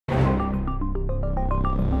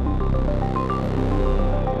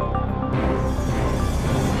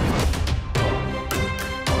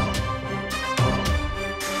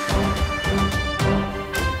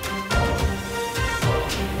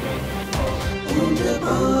on the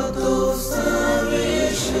path of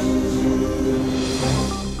salvation.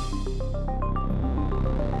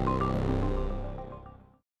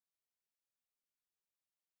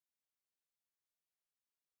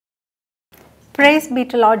 Praise be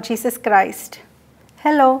to Lord Jesus Christ.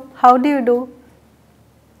 Hello, how do you do?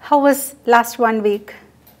 How was last 1 week?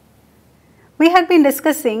 We had been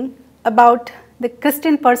discussing about the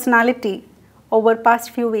Christian personality over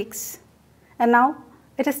past few weeks, and now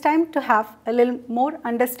it is time to have a little more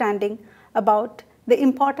understanding about the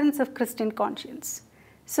importance of Christian conscience.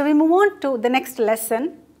 So we move on to the next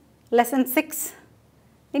lesson, lesson 6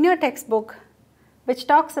 in your textbook, which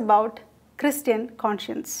talks about Christian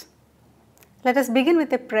conscience. Let us begin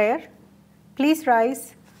with a prayer. Please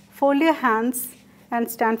rise, fold your hands and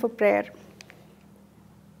stand for prayer.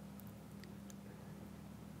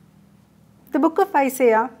 The book of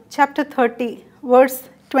Isaiah, chapter 30, verse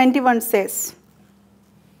 21 says,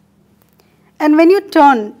 "And when you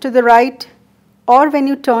turn to the right or when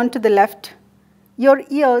you turn to the left, your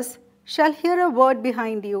ears shall hear a word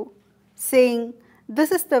behind you, saying,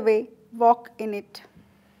 'This is the way, walk in it.'"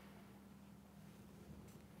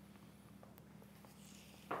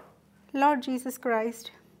 Lord Jesus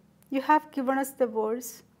Christ, you have given us the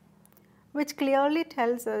verse which clearly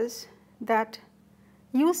tells us that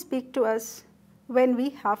you speak to us when we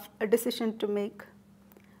have a decision to make.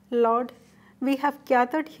 Lord, we have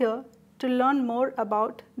gathered here to learn more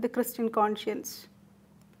about the Christian conscience.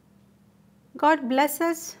 God bless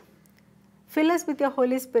us, fill us with your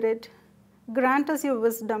Holy Spirit, grant us your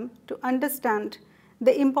wisdom to understand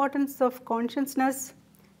the importance of consciousness,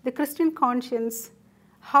 the Christian conscience,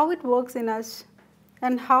 how it works in us,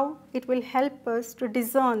 and how it will help us to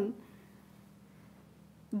discern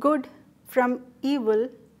good from evil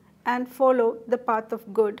and follow the path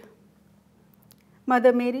of good.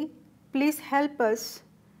 Mother Mary, please help us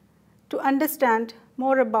to understand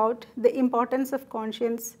more about the importance of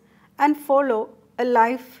conscience and follow a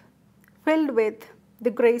life filled with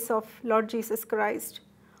the grace of Lord Jesus Christ.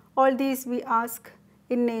 All these we ask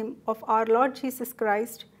in name of our Lord Jesus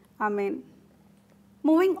Christ. Amen.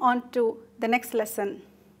 Moving on to the next lesson.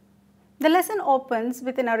 The lesson opens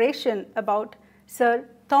with a narration about Sir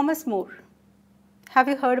Thomas More. Have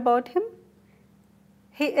you heard about him?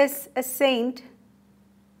 He is a saint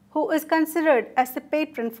who is considered as the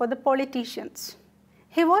patron for the politicians.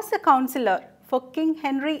 He was a counselor for King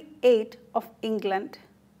Henry VIII of England.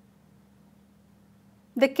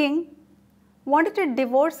 The king wanted to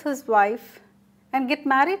divorce his wife and get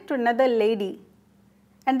married to another lady,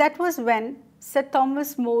 and that was when Sir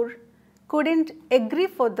Thomas More couldn't agree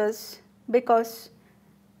for this because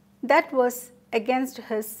that was against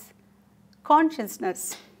his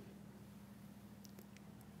consciousness.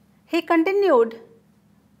 He continued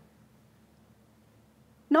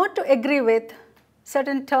not to agree with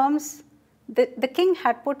certain terms that the king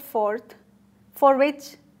had put forth, for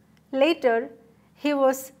which later he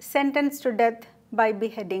was sentenced to death by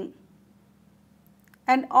beheading.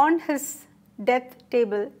 And on his death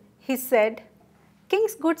table he said,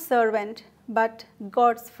 "King's good servant, but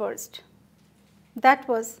God's first." That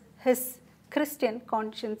was his Christian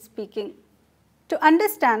conscience speaking. To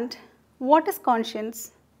understand what is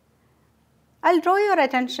conscience, I'll draw your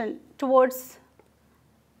attention towards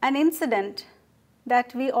an incident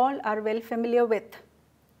that we all are well familiar with.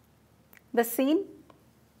 The scene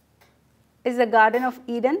is the Garden of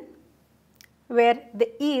Eden, where the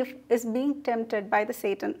Eve is being tempted by the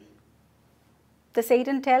Satan. The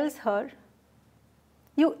Satan tells her,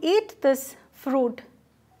 "You eat this fruit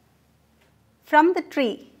from the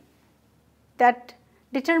tree that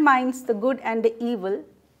determines the good and the evil,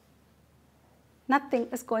 nothing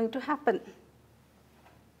is going to happen."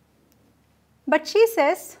 But she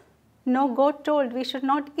says, "No, God told we should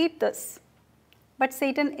not eat this." But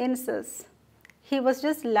Satan insists he was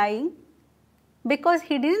just lying because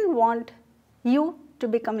he didn't want you to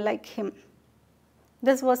become like him.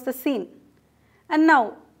 This was the scene. And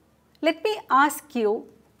now, let me ask you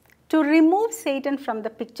to remove Satan from the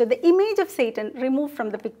picture, the image of Satan removed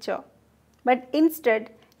from the picture, but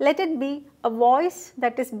instead let it be a voice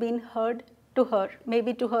that is being heard to her,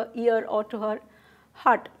 maybe to her ear or to her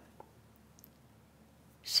heart.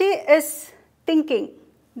 She is thinking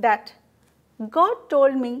that God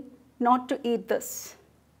told me not to eat this,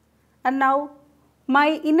 and now my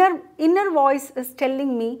inner voice is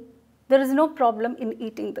telling me there is no problem in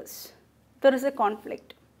eating this. There is a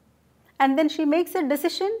conflict. And then she makes a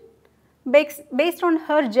decision based on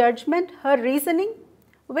her judgment, her reasoning,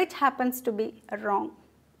 which happens to be wrong.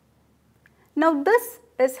 Now this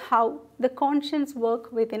is how the conscience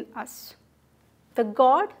works within us. The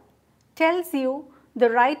God tells you the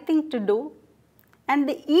right thing to do, and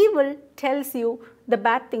the evil tells you the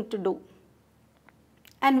bad thing to do.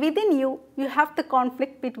 And within you, you have the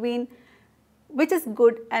conflict between which is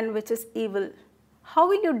good and which is evil. How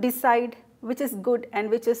will you decide which is good and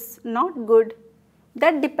which is not good?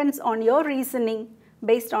 That depends on your reasoning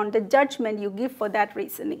based on the judgment you give for that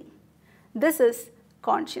reasoning. This is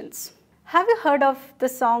conscience. Have you heard of the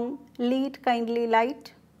song Lead Kindly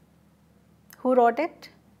Light? Who wrote it?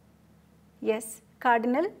 Yes,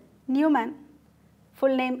 Cardinal Newman.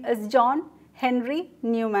 Full name is John Henry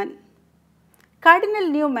Newman. Cardinal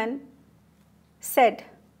Newman said,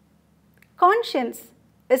 conscience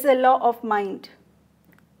is a law of mind.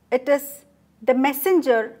 It is the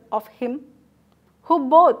messenger of Him who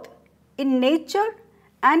both in nature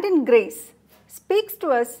and in grace speaks to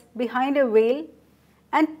us behind a veil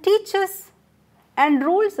and teaches and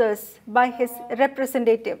rules us by His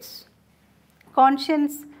representatives.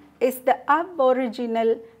 Conscience is the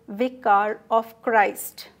aboriginal vicar of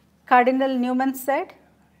Christ. Cardinal Newman said,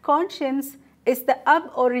 conscience is the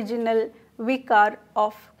aboriginal vicar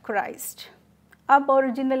of Christ.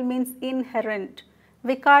 Aboriginal means inherent.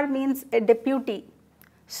 Vicar means a deputy.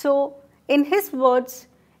 So, in his words,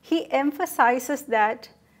 he emphasizes that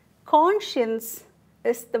conscience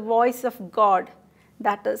is the voice of God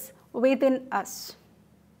that is within us.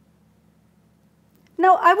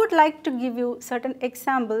 Now, I would like to give you certain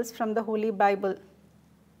examples from the Holy Bible.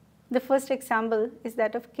 The first example is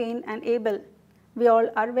that of Cain and Abel. We all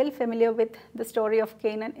are well familiar with the story of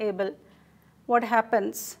Cain and Abel. What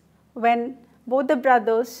happens when both the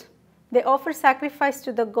brothers, they offer sacrifice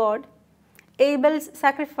to the God. Abel's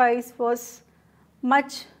sacrifice was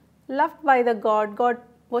much loved by the God. God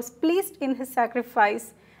was pleased in his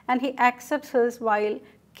sacrifice and he accepts his while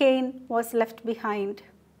Cain was left behind.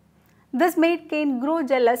 This made Cain grow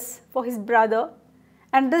jealous for his brother,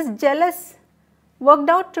 and this jealous worked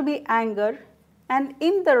out to be anger, and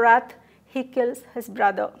in the wrath he kills his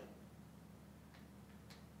brother.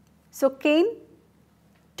 So Cain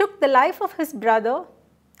took the life of his brother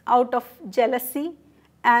out of jealousy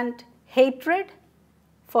and hatred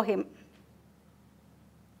for him.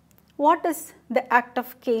 What is the act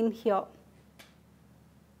of Cain here?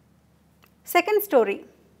 Second story.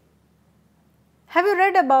 Have you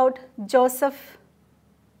read about Joseph?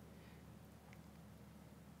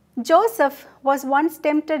 Joseph was once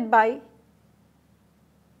tempted by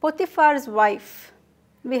Potiphar's wife.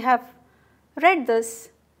 We have read this.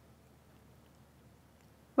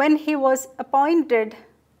 When he was appointed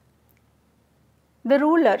the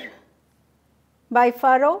ruler by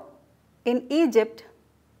Pharaoh in Egypt,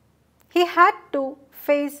 he had to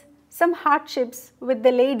face some hardships with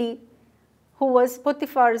the lady who was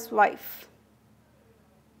Potiphar's wife.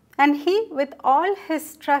 And he, with all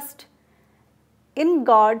his trust in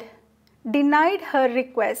God, denied her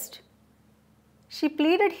request. She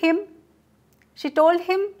pleaded him, she told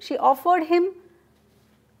him, she offered him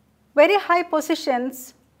very high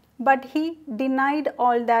positions, but he denied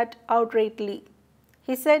all that outrightly.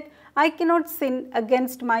 He said, I cannot sin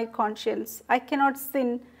against my conscience. I cannot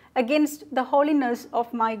sin against the holiness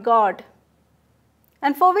of my God.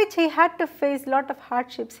 And for which he had to face a lot of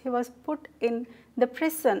hardships. He was put in the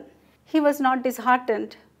prison. He was not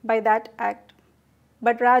disheartened by that act,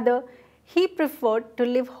 but rather he preferred to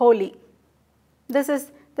live holy. This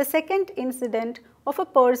is the second incident of a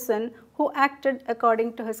person who acted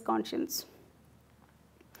according to his conscience.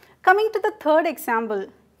 Coming to the third example,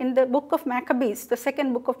 in the book of Maccabees, the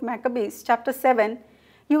second book of Maccabees, chapter 7,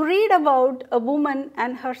 you read about a woman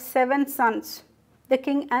and her 7 sons. The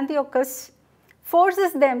king Antiochus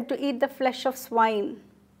forces them to eat the flesh of swine.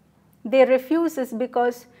 They refuse this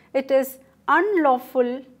because it is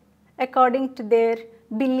unlawful according to their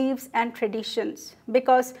beliefs and traditions,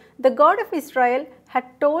 because the God of Israel had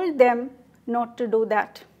told them not to do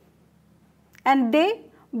that. And they,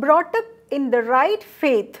 brought up in the right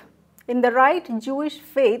faith, in the right Jewish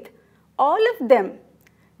faith, all of them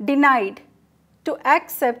denied to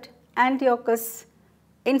accept Antiochus'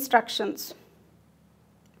 instructions.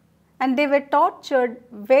 And they were tortured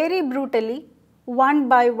very brutally. One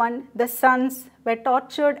by one, the sons were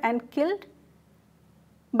tortured and killed,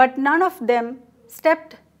 but none of them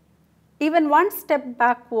stepped even one step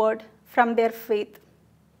backward from their faith.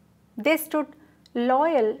 They stood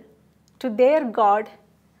loyal to their God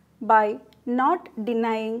by not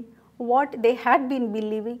denying what they had been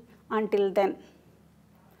believing until then.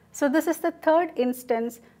 So this is the third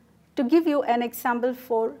instance to give you an example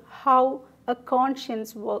for how a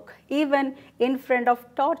conscience works. Even in front of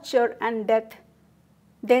torture and death,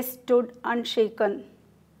 they stood unshaken.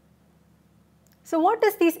 So what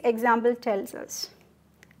does this example tells us?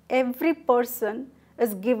 Every person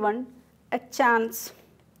is given a chance.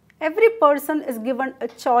 Every person is given a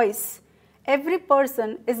choice. Every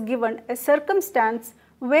person is given a circumstance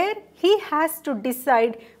where he has to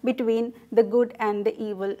decide between the good and the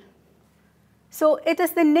evil. So it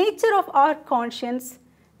is the nature of our conscience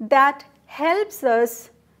that helps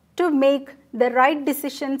us to make the right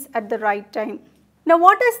decisions at the right time. Now,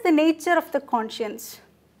 what is the nature of the conscience?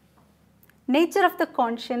 Nature of the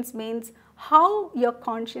conscience means how your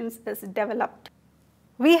conscience is developed.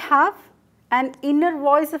 We have an inner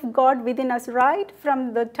voice of God within us right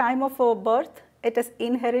from the time of our birth. It is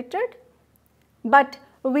inherited, but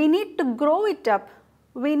we need to grow it up.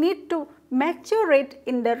 We need to mature it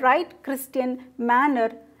in the right Christian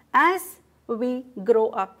manner as we grow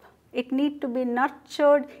up. It needs to be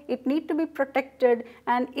nurtured, it needs to be protected,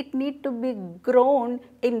 and it needs to be grown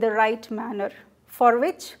in the right manner, for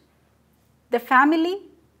which the family,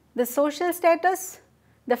 the social status,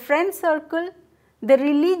 the friend circle, the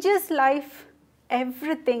religious life,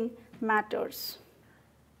 everything matters.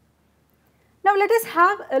 Now let us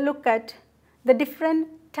have a look at the different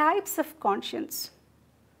types of conscience.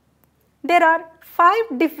 There are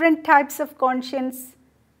 5 different types of conscience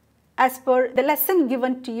as per the lesson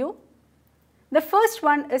given to you. The first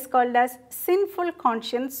one is called as sinful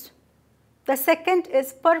conscience. The second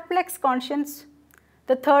is perplexed conscience.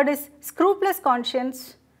 The third is scrupulous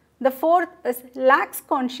conscience. The fourth is lax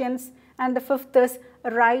conscience. And the fifth is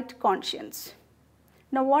right conscience.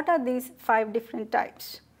 Now what are these 5 different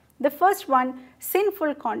types? The first one,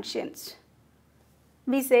 sinful conscience.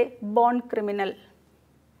 We say born criminal.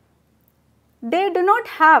 They do not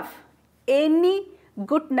have any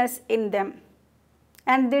goodness in them,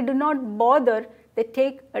 and they do not bother, they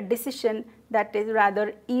take a decision that is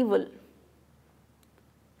rather evil.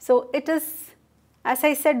 So it is, as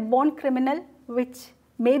I said, born criminal, which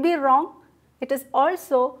may be wrong. It is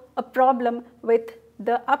also a problem with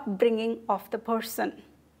the upbringing of the person.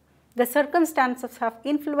 The circumstances have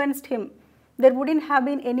influenced him. There wouldn't have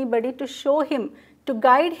been anybody to show him, to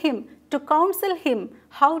guide him, to counsel him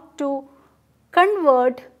how to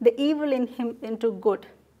convert the evil in him into good.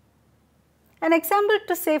 An example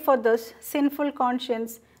to say for this sinful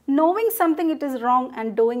conscience, knowing something it is wrong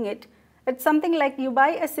and doing it. It's something like you buy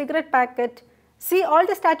a cigarette packet, see all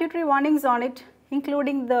the statutory warnings on it,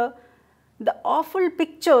 including the awful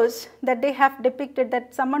pictures that they have depicted,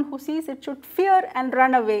 that someone who sees it should fear and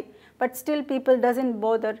run away, but still people doesn't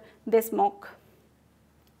bother, they smoke.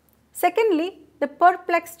 Secondly, the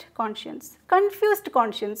perplexed conscience, confused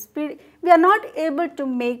conscience. We are not able to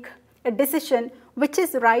make a decision which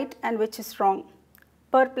is right and which is wrong.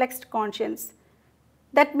 Perplexed conscience.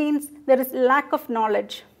 That means there is lack of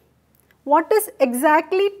knowledge. What is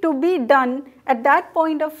exactly to be done at that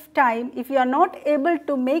point of time, if you are not able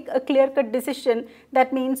to make a clear-cut decision,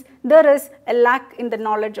 that means there is a lack in the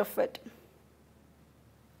knowledge of it.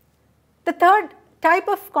 The third type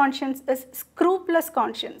of conscience is scrupulous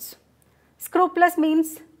conscience. Scrupulous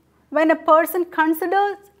means when a person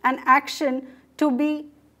considers an action to be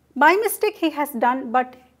by mistake he has done,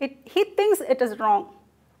 but he thinks it is wrong,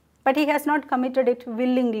 but he has not committed it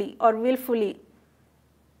willingly or willfully.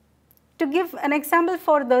 To give an example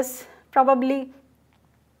for this, probably,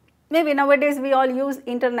 maybe nowadays we all use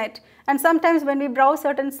internet, and sometimes when we browse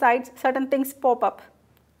certain sites, certain things pop up,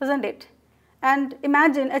 isn't it? And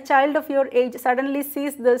imagine a child of your age suddenly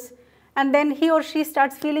sees this, and then he or she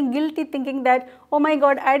starts feeling guilty, thinking that, oh my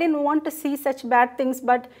God, I didn't want to see such bad things,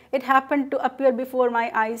 but it happened to appear before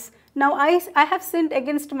my eyes. Now I have sinned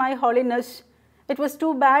against my holiness. It was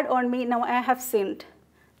too bad on me, now I have sinned.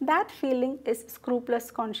 That feeling is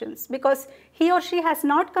scrupulous conscience, because he or she has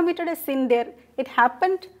not committed a sin there. It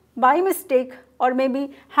happened by mistake, or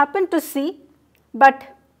maybe happened to see,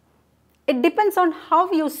 but it depends on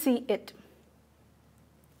how you see it.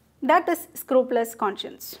 That is scrupulous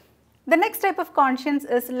conscience. The next type of conscience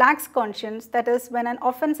is lax conscience, that is when an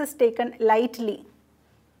offense is taken lightly.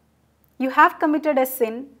 You have committed a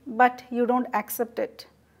sin, but you don't accept it,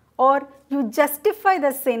 or you justify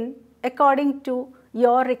the sin according to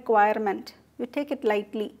your requirement. You take it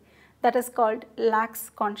lightly. That is called lax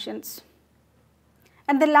conscience.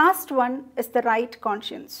 And the last one is the right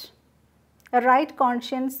conscience. A right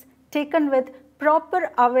conscience taken with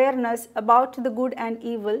proper awareness about the good and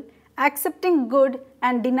evil, accepting good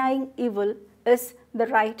and denying evil, is the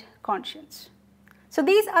right conscience. So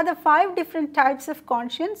these are the 5 different types of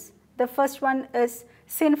conscience. The first one is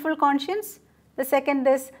sinful conscience. The second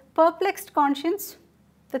is perplexed conscience.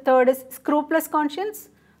 The third is scrupulous conscience.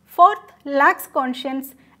 Fourth, lax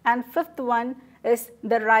conscience. And fifth one is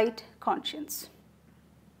the right conscience.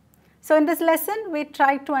 So in this lesson, we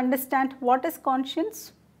try to understand what is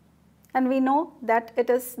conscience, and we know that it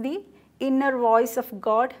is the inner voice of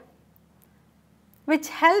God, which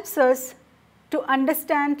helps us to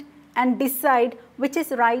understand and decide which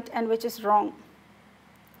is right and which is wrong.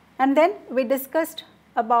 And then we discussed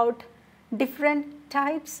about different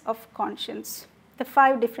types of conscience, the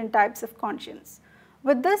 5 different types of conscience.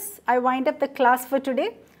 With this, I wind up the class for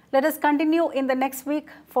today. Let us continue in the next week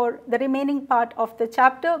for the remaining part of the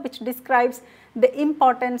chapter, which describes the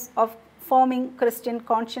importance of forming Christian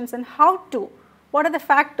conscience and what are the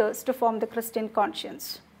factors to form the Christian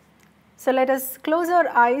conscience. So let us close our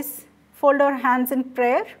eyes, fold our hands in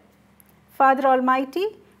prayer. Father Almighty,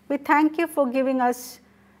 we thank you for giving us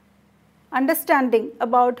understanding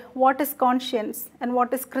about what is conscience and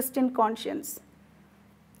what is Christian conscience.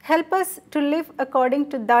 Help us to live according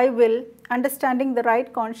to thy will, understanding the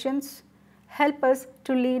right conscience. Help us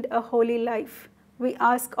to lead a holy life. We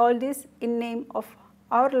ask all this in name of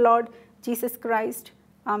our Lord Jesus Christ.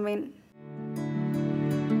 Amen.